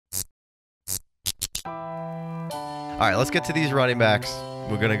right, let's get to these running backs.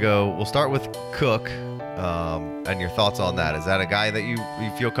 We'll start with Cook, and your thoughts on that. Is that a guy that you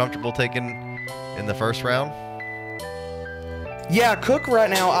feel comfortable taking in the first round? Yeah, Cook right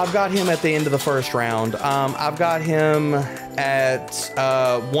now, I've got him at the end of the first round. I've got him at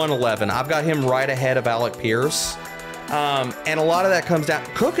 111. I've got him right ahead of Alec Pierce. And a lot of that comes down.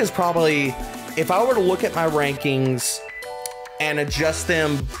 Cook is probably, if I were to look at my rankings and adjust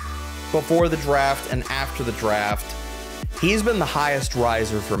them before the draft and after the draft, he's been the highest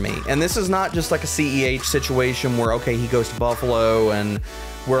riser for me. And this is not just like a CEH situation where, okay, he goes to Buffalo and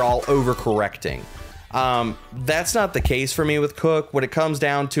we're all overcorrecting. That's not the case for me with Cook. What it comes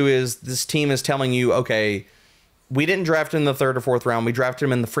down to is this team is telling you, okay, we didn't draft him in the third or fourth round. We drafted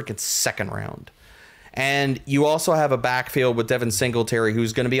him in the freaking second round. And you also have a backfield with Devin Singletary,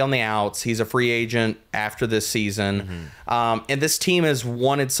 who's going to be on the outs. He's a free agent after this season. And this team has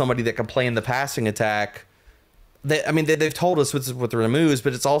wanted somebody that can play in the passing attack. They've told us with the moves,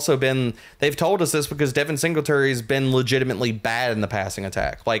 but it's also been, they've told us this because Devin Singletary has been legitimately bad in the passing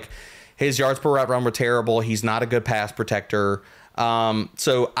attack. Like, his yards per route run were terrible. He's not a good pass protector.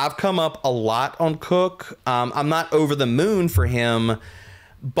 So I've come up a lot on Cook. I'm not over the moon for him,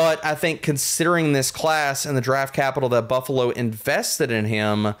 but I think considering this class and the draft capital that Buffalo invested in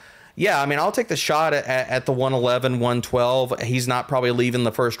him, yeah, I mean, I'll take the shot at the 111, 112. He's not probably leaving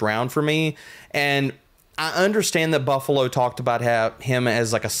the first round for me. And I understand that Buffalo talked about him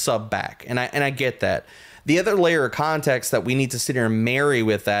as like a sub back, and I get that. The other layer of context that we need to sit here and marry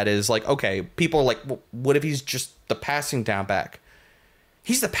with that is like, okay, people are like, well, what if he's just the passing down back?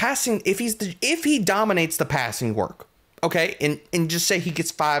 He's the passing, if he dominates the passing work, okay, and just say he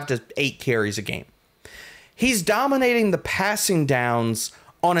gets 5 to 8 carries a game. He's dominating the passing downs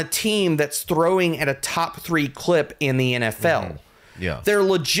on a team that's throwing at a top 3 clip in the NFL. Yeah. They're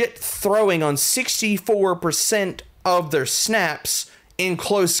legit throwing on 64% of their snaps in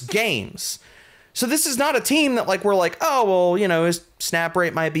close games. So this is not a team that like we're like, oh, well, you know, his snap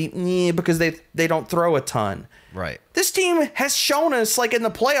rate might be because they don't throw a ton. Right. This team has shown us, like in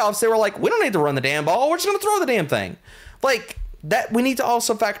the playoffs, they were like, we don't need to run the damn ball. We're just going to throw the damn thing. Like that, we need to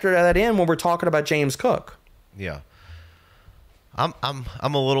also factor that in when we're talking about James Cook. Yeah. I'm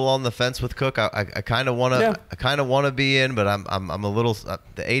a little on the fence with Cook. I kind of want to be in, but I'm a little.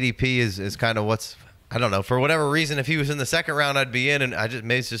 The ADP is kind of what's. I don't know. For whatever reason, if he was in the second round, I'd be in, and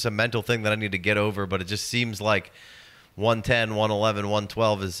maybe it's just a mental thing that I need to get over. But it just seems like 110, 111,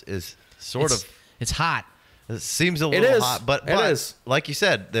 112 is sort of. It's hot. It seems a little hot, but it is. Like you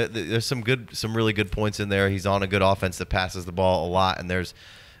said, there's some really good points in there. He's on a good offense that passes the ball a lot, and there's,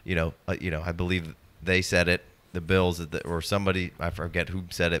 I believe they said it, the Bills or somebody, I forget who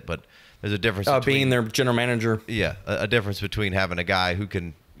said it, but there's a difference between being their general manager. Yeah, a difference between having a guy who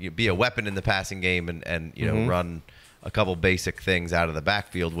can be a weapon in the passing game and run a couple basic things out of the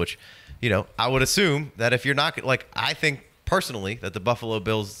backfield, which, I would assume that if you're not, like, I think personally that the Buffalo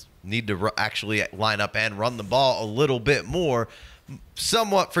Bills need to actually line up and run the ball a little bit more,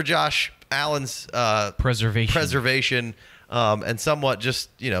 somewhat for Josh Allen's preservation, and somewhat just,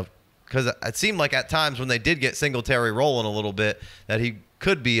 because it seemed like at times when they did get Singletary rolling a little bit that he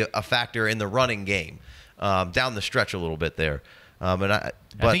could be a factor in the running game down the stretch a little bit there. I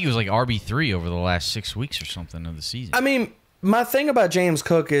think he was like RB3 over the last 6 weeks or something of the season. I mean, my thing about James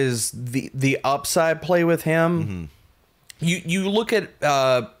Cook is the upside play with him. Mm-hmm. You look at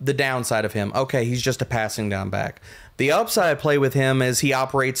the downside of him. Okay, he's just a passing down back. The upside play with him is he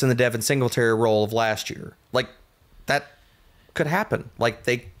operates in the Devin Singletary role of last year. Like, that could happen. Like,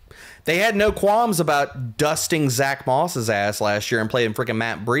 they had no qualms about dusting Zach Moss's ass last year and playing freaking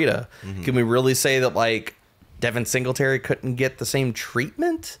Matt Breida. Mm-hmm. Can we really say that, like, Devin Singletary couldn't get the same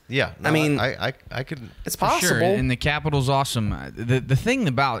treatment? Yeah. No, I mean, I could. It's possible. Sure. And the Capital's awesome. The thing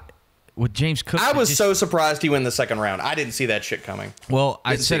about with James Cook, I was so surprised he went in the second round. I didn't see that shit coming. Well,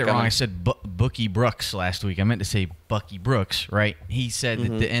 I said it wrong. I said Bookie Brooks last week. I meant to say Bucky Brooks, right? He said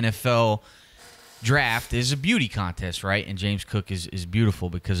that the NFL draft is a beauty contest, right? And James Cook is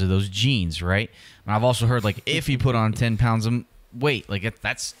beautiful because of those genes, right? And I've also heard, like, if he put on 10 pounds of weight, like,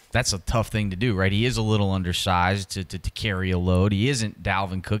 that's a tough thing to do, right? He is a little undersized to carry a load. He isn't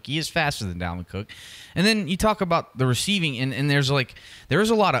Dalvin Cook. He is faster than Dalvin Cook. And then you talk about the receiving, and there's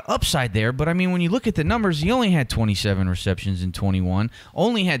a lot of upside there. But I mean, when you look at the numbers, he only had 27 receptions in 21,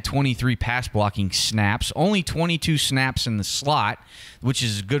 only had 23 pass blocking snaps, only 22 snaps in the slot, which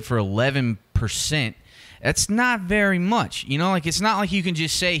is good for 11%. That's not very much. Like, it's not like you can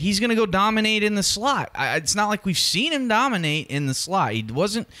just say he's going to go dominate in the slot. It's not like we've seen him dominate in the slot. He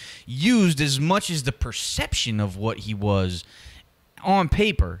wasn't used as much as the perception of what he was on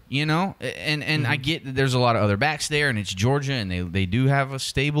paper, you know, and I get that there's a lot of other backs there, and it's Georgia, and they do have a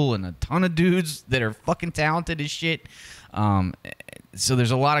stable and a ton of dudes that are fucking talented as shit. So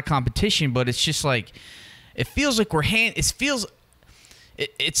there's a lot of competition, but it's just like it feels like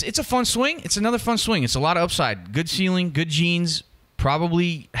it's a fun swing. It's another fun swing. It's a lot of upside, good ceiling, good genes.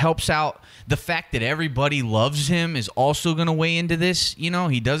 Probably helps out. The fact that everybody loves him is also going to weigh into this. You know,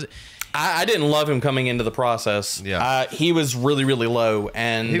 he does it. I didn't love him coming into the process. Yeah. He was really, really low.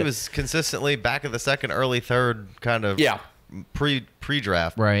 And he was consistently back of the second, early third kind of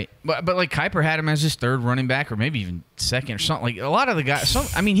pre-draft. Right. But like Kuiper had him as his third running back or maybe even second or something. Like a lot of the guys.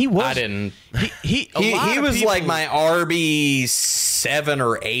 He was. I didn't. He was like my RB 7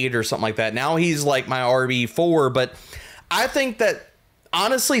 or 8 or something like that. Now he's like my RB 4. But I think that,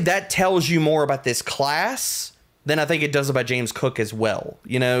 honestly, that tells you more about this class than I think it does about James Cook as well.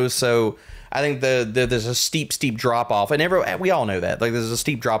 You know, so I think there's a steep drop off, and we all know that. Like there's a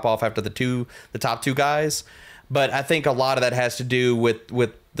steep drop off after the top two guys, but I think a lot of that has to do with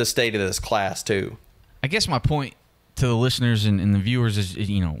the state of this class too. I guess my point to the listeners and the viewers is,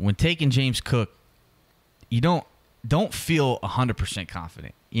 you know, when taking James Cook, you don't feel 100%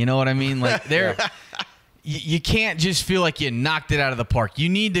 confident. You know what I mean? Like you can't just feel like you knocked it out of the park. You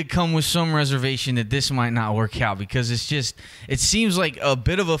need to come with some reservation that this might not work out, because it seems like a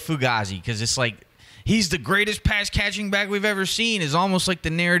bit of a fugazi, because it's like he's the greatest pass catching back we've ever seen is almost like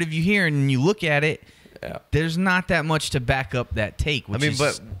the narrative you hear, and you look at it, there's not that much to back up that take.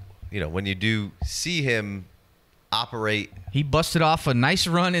 But you know, when you do see him operate, he busted off a nice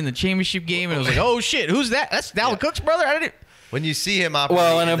run in the championship game, and it was like, oh shit, who's that? That's Dalvin Cook's brother. I didn't. When you see him operate,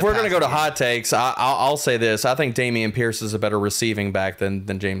 well, and if we're going to go to hot takes, I'll say this: I think Dameon Pierce is a better receiving back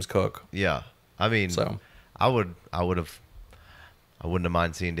than James Cook. Yeah, I mean, so I wouldn't have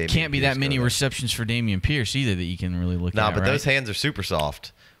mind seeing Dameon. Can't be Pierce that many receptions for Dameon Pierce either that you can really look at. No, but right? those hands are super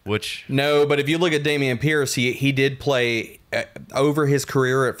soft. No, but if you look at Dameon Pierce, he did play over his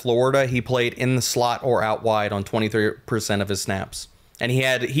career at Florida. He played in the slot or out wide on 23% of his snaps. And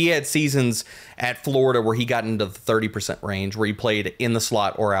he had seasons at Florida where he got into the 30% range, where he played in the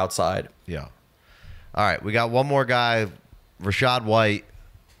slot or outside. Yeah. All right, we got one more guy, Rachaad White,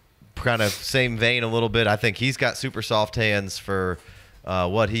 kind of same vein a little bit. I think he's got super soft hands for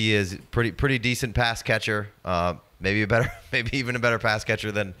what he is. Pretty decent pass catcher. Maybe even a better pass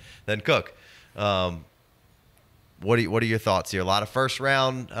catcher than Cook. What are your thoughts here? A lot of first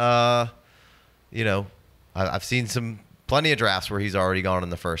round. You know, I've seen plenty of drafts where he's already gone in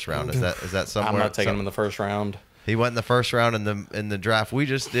the first round. Is that somewhere? I'm not taking him in the first round. He went in the first round in the draft we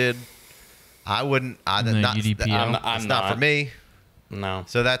just did. I wouldn't. It's not for me. No.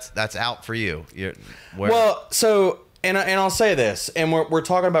 So that's out for you. Well, so and I'll say this, and we're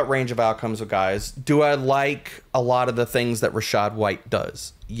talking about range of outcomes with guys. Do I like a lot of the things that Rachaad White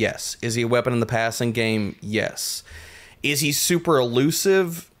does? Yes. Is he a weapon in the passing game? Yes. Is he super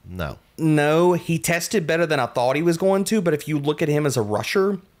elusive? No. No, he tested better than I thought he was going to, but if you look at him as a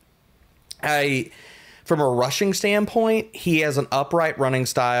rusher, from a rushing standpoint, he has an upright running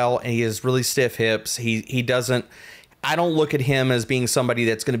style, and he has really stiff hips. He doesn't. I don't look at him as being somebody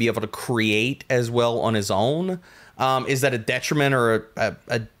that's going to be able to create as well on his own. Is that a detriment or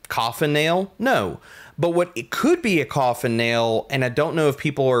a coffin nail? No. But what it could be a coffin nail, and I don't know if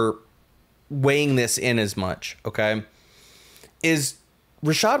people are weighing this in as much, okay, is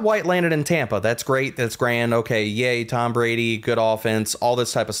Rachaad White landed in Tampa. That's great. That's grand. Okay, yay, Tom Brady, good offense, all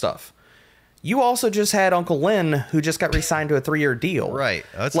this type of stuff. You also just had Uncle Lynn, who just got re-signed to a 3-year deal. Right.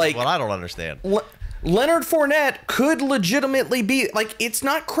 That's what I don't understand. Leonard Fournette could legitimately be, like, it's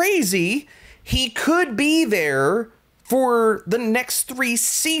not crazy. He could be there for the next 3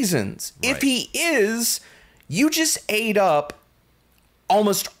 seasons. Right. If he is, you just ate up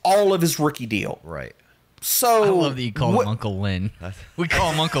almost all of his rookie deal. Right. So I love that you call him Uncle Lynn. We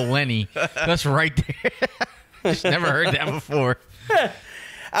call him Uncle Lenny. That's right there. Just never heard that before.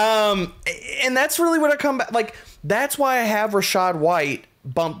 And that's really what I come back. Like, that's why I have Rachaad White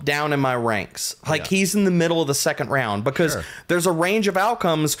bumped down in my ranks. Like, he's in the middle of the second round, because there's a range of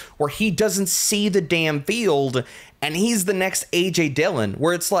outcomes where he doesn't see the damn field, and he's the next A.J. Dillon,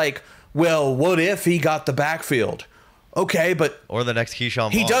 where it's like, well, what if he got the backfield? Okay, but... Or the next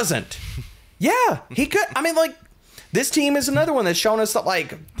Keyshawn Vaughn. He doesn't. Yeah, he could. I mean, like, this team is another one that's shown us that,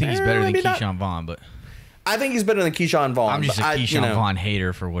 like... I think he's better than Keyshawn Vaughn, but... I think he's better than Keyshawn Vaughn. I'm just a Keyshawn Vaughn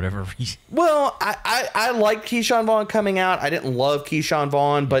hater for whatever reason. Well, I liked Keyshawn Vaughn coming out. I didn't love Keyshawn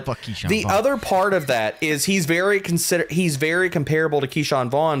Vaughn, but the other part of that is he's very comparable to Keyshawn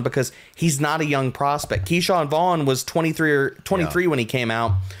Vaughn because he's not a young prospect. Keyshawn Vaughn was 23 when he came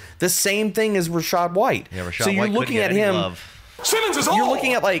out. The same thing as Rachaad White. Yeah, Rachaad so you're White looking at him. Simmons is You're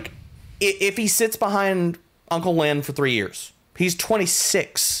looking at, like, if he sits behind Uncle Lynn for 3 years, he's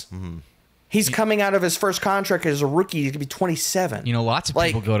 26. He's coming out of his first contract as a rookie. He's going to be 27. You know, lots of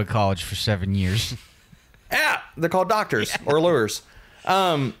people go to college for 7 years. Yeah, they're called doctors or lawyers.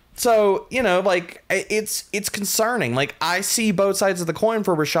 So, you know, like, it's concerning. Like, I see both sides of the coin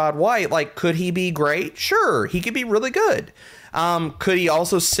for Rachaad White. Like, could he be great? Sure, he could be really good. Could he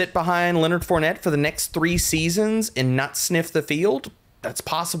also sit behind Leonard Fournette for the next 3 seasons and not sniff the field? That's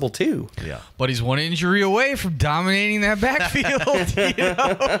possible, too. Yeah. But he's one injury away from dominating that backfield. You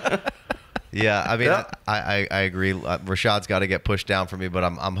know? Yeah, I mean, Yeah. I agree. Rashaad's got to get pushed down for me, but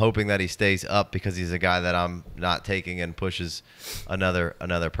I'm hoping that he stays up because he's a guy that I'm not taking and pushes another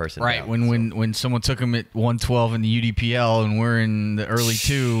person Right. down. When someone took him at 112 in the UDPL and we're in the early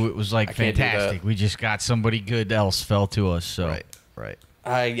 2, it was like can't do fantastic. that. We just got somebody good else fell to us. So Right.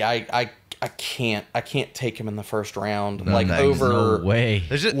 I can't take him in the first round. No, like, no, over no way.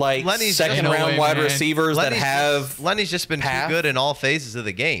 There's just, like Lenny's second no round way, wide man. receivers that have Lenny's just been path. too good in all phases of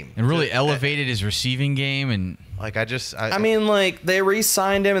the game. And really elevated his receiving game. And Like I mean, like, they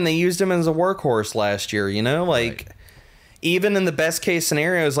re-signed him and they used him as a workhorse last year, you know? Like, even in the best case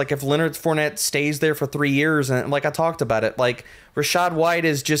scenarios, like, if Leonard Fournette stays there for 3 years, and like I talked about it, like, Rachaad White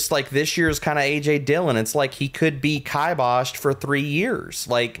is just like this year's kind of A.J. Dillon. It's like he could be kiboshed for 3 years.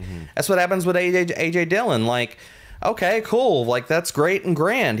 Like, that's what happens with A.J. Dillon. Like, okay, cool. Like, that's great and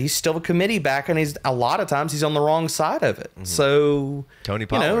grand. He's still a committee back, and he's a lot of times he's on the wrong side of it. So, Tony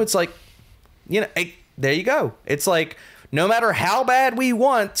you know, Pollard. it's like, you know, there you go. It's like, no matter how bad we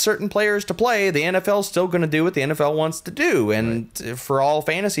want certain players to play, the NFL's still going to do what the NFL wants to do. And for all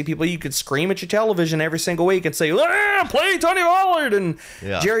fantasy people, you could scream at your television every single week and say, play Tony Pollard. And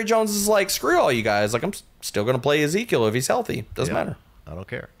Jerry Jones is like, screw all you guys. Like, I'm still going to play Ezekiel if he's healthy. Doesn't matter. I don't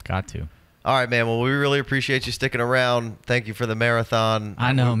care. got to. All right, man. Well, we really appreciate you sticking around. Thank you for the marathon.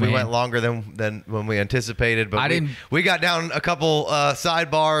 I know, we man. went longer than when we anticipated, but I we got down a couple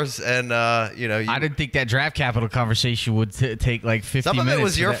sidebars, and you know, I didn't think that draft capital conversation would take like 50 some of minutes. it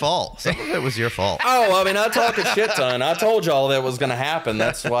was for your that. fault. Some of it was your fault. Oh, I mean, I talk a shit ton. I told y'all that was going to happen.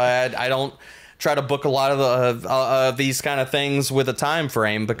 That's why I don't try to book a lot of these kind of things with a time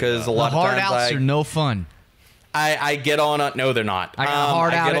frame, because a lot The hard of times outs are no fun. I get on. No, they're not. I got a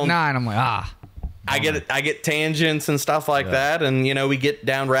hard out get at on- 9. I'm like, I get tangents and stuff like that, and you know, we get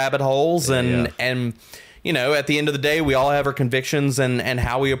down rabbit holes, and you know, at the end of the day, we all have our convictions and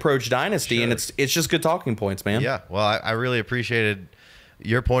how we approach Dynasty, and it's just good talking points, man. Yeah. Well, I really appreciated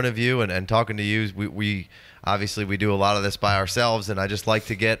your point of view and talking to you. We obviously we do a lot of this by ourselves, and I just like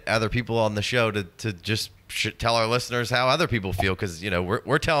to get other people on the show to just tell our listeners how other people feel, because you know,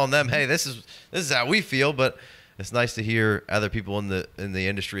 we're telling them, hey, this is how we feel, but it's nice to hear other people in the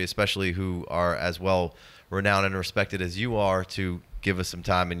industry, especially who are as well renowned and respected as you are, to give us some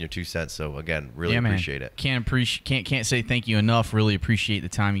time and your 2 cents. So again, really appreciate it. Can't say thank you enough. Really appreciate the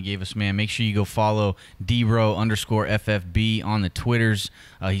time you gave us, man. Make sure you go follow dbro_FFB on the Twitters.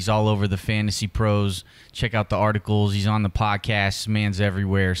 He's all over the Fantasy Pros. Check out the articles. He's on the podcast. Man's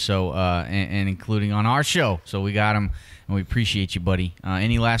everywhere. So and including on our show. So we got him, and we appreciate you, buddy.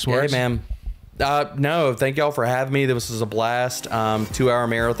 Any last words? Hey, man. No, thank y'all for having me. This was a blast. 2-hour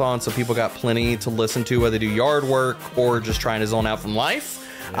marathon, so people got plenty to listen to, whether they do yard work or just trying to zone out from life,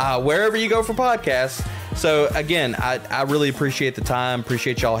 wherever you go for podcasts. So again, I really appreciate the time.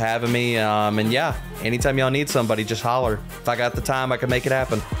 Appreciate y'all having me. And yeah, anytime y'all need somebody, just holler. If I got the time, I can make it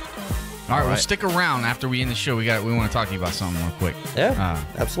happen. All right, well, stick around after we end the show. We want to talk to you about something real quick. Yeah,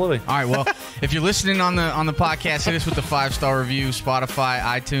 absolutely. All right, well, if you're listening on the podcast, hit us with the 5-star review, Spotify,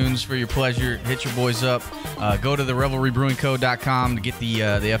 iTunes, for your pleasure. Hit your boys up. Go to the revelrybrewingco.com to get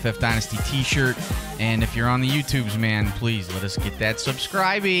the FF Dynasty T-Shirt. And if you're on the YouTubes, man, please let us get that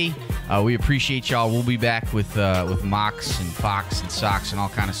subscribey. We appreciate y'all. We'll be back with mocks and Fox and socks and all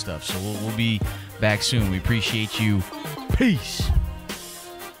kind of stuff. So we'll be back soon. We appreciate you. Peace.